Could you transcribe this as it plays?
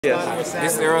Yes.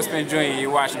 This is Earl Smith Jr. You're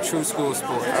watching True School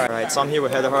Sports. All right, so I'm here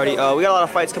with Heather Hardy. We got a lot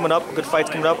of fights coming up, good fights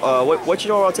coming up. What's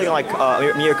your overall take on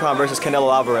Amir Khan versus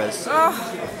Canelo Alvarez? Oh,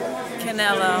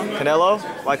 Canelo. Canelo?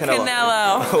 Why Canelo?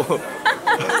 Canelo.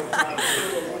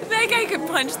 That guy could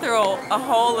punch through a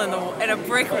hole in a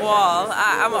brick wall.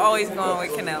 I'm always going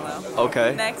with Canelo.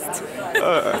 Okay. Next.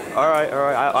 All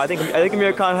right. I think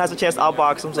Amir Khan has a chance to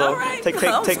outbox him. So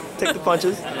take the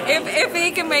punches. If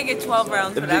he can make it 12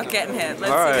 rounds without getting hit,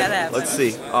 let's see that happen. Let's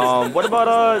see. What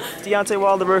about Deontay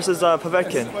Wilder versus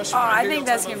Povetkin? Oh, I think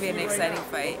that's gonna be an exciting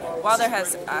fight. Wilder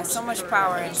has so much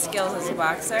power and skills as a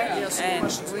boxer, and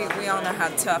we all know how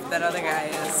tough that other guy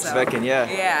is. So. Povetkin, yeah.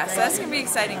 Yeah, so that's gonna be an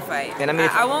exciting fight. And I mean,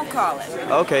 I won't call it.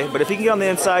 Okay, but if he can get on the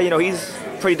inside, he's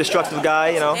a pretty destructive guy,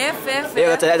 If.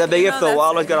 Yeah, that's a big if though.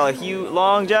 Wilder's got a huge,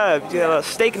 long jab. He's got a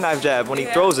steak knife jab when he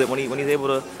throws it, when he's able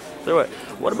to throw it.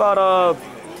 What about,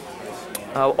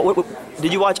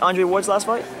 did you watch Andre Ward's last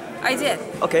fight? I did.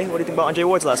 Okay, what do you think about Andre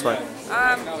Ward's last fight?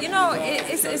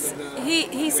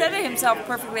 He said it himself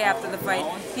perfectly after the fight.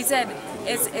 He said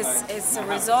it's a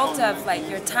result of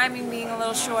your timing being a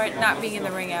little short, not being in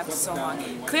the ring after so long.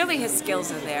 Clearly his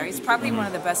skills are there. He's probably one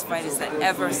of the best fighters that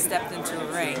ever stepped into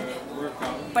a ring.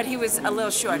 But he was a little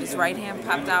short. His right hand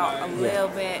popped out a little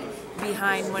bit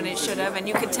behind when it should have, and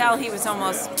you could tell he was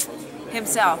almost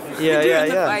himself during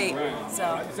the fight.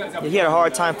 So he had a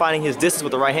hard time finding his distance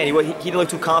with the right hand. He didn't look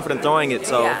too confident throwing it.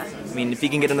 So I mean, if he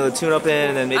can get another tune-up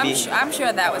in, and then maybe I'm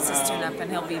sure that was his tune-up, and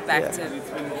he'll be back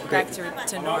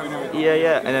to normal.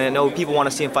 Yeah. And I know people want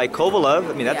to see him fight Kovalev.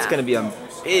 I mean, that's going to be a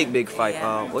big fight.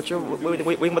 What's your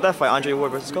waiting about that fight, Andre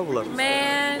Ward versus Kovalev?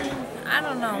 Man, I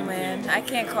don't know, man. I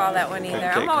can't call that one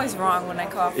either. I'm always wrong when I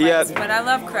call fights, but I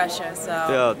love Crusher,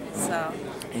 so.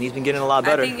 And he's been getting a lot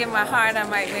better. I think in my heart I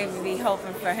might maybe be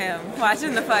hoping for him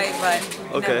watching the fight, but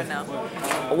you never know.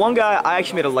 One guy, I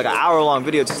actually made an hour-long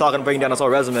video just breaking down his whole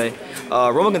resume.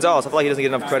 Roman Gonzalez, I feel like he doesn't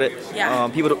get enough credit. Yeah.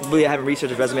 People really haven't researched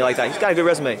his resume like that. He's got a good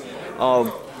resume.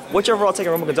 What's your overall take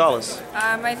on Roman Gonzalez?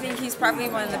 I think he's probably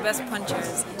one of the best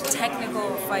punchers,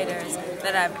 technical fighters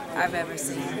that I've ever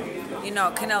seen.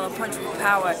 Canelo punch with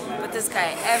power, but this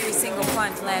guy, every single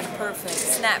punch land perfect,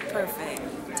 snap perfect,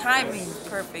 timing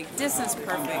perfect, distance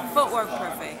perfect, footwork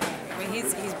perfect. I mean,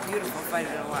 he's a beautiful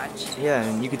fighter to watch. Yeah,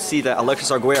 and you could see that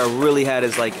Alexis Arguello really had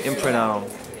his imprint on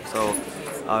him. So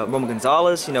Roman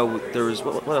Gonzalez, there was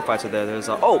what other fights are there? There's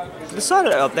this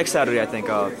Saturday, next Saturday I think,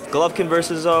 Golovkin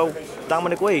versus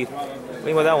Dominic Wade. What do you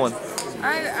think about that one?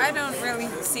 I don't really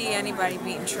see anybody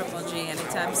beating Triple G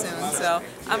anytime soon, so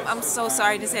I'm so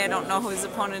sorry to say I don't know who his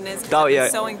opponent is. I'm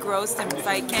so engrossed in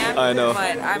fight camp. I know.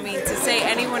 But I mean, to say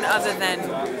anyone other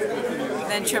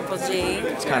than Triple G,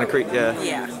 it's kind of creepy.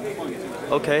 Yeah.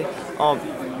 Okay.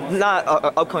 Not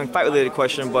an upcoming fight-related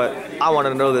question, but I wanted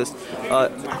to know this.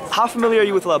 How familiar are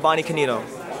you with Bonnie Canino?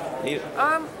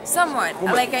 Somewhat.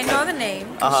 I know the name.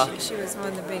 She was one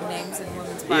of the big names in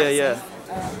women's boxing. Yeah.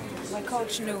 My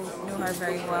coach knew her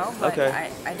very well, but I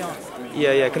don't.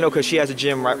 Yeah, because she has a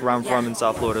gym right where I'm from in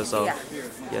South Florida, so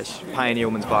she pioneer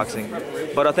women's boxing.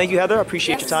 But thank you, Heather. I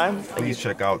appreciate your time. Please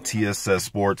check out TSS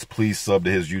Sports. Please sub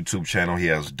to his YouTube channel. He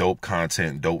has dope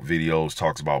content, dope videos,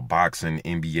 talks about boxing,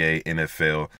 NBA,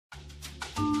 NFL.